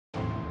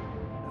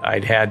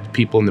I'd had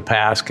people in the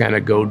past kind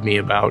of goad me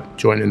about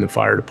joining the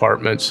fire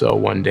department, so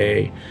one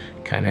day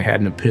kind of had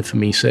an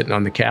epiphany sitting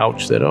on the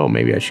couch that, oh,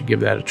 maybe I should give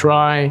that a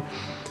try.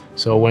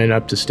 So I went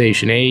up to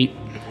Station 8,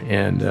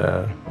 and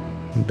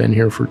I've been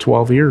here for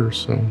 12 years,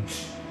 so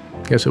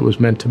I guess it was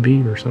meant to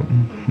be or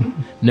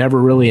something. Never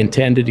really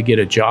intended to get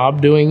a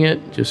job doing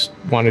it, just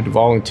wanted to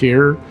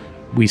volunteer.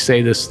 We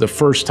say this, the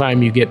first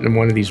time you get in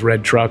one of these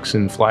red trucks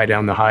and fly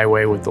down the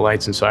highway with the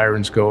lights and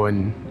sirens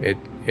going,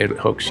 it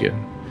hooks you.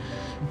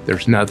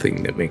 There's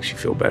nothing that makes you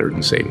feel better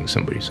than saving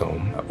somebody's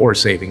home or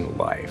saving a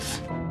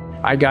life.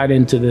 I got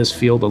into this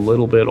field a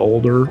little bit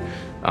older,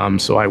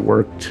 so I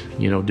worked,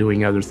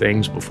 doing other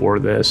things before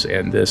this,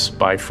 and this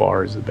by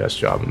far is the best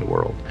job in the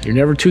world. You're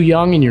never too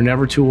young and you're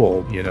never too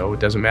old. It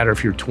doesn't matter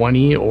if you're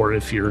 20 or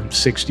if you're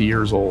 60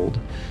 years old.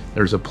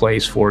 There's a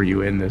place for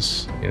you in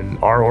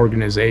our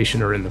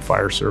organization or in the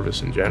fire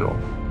service in general.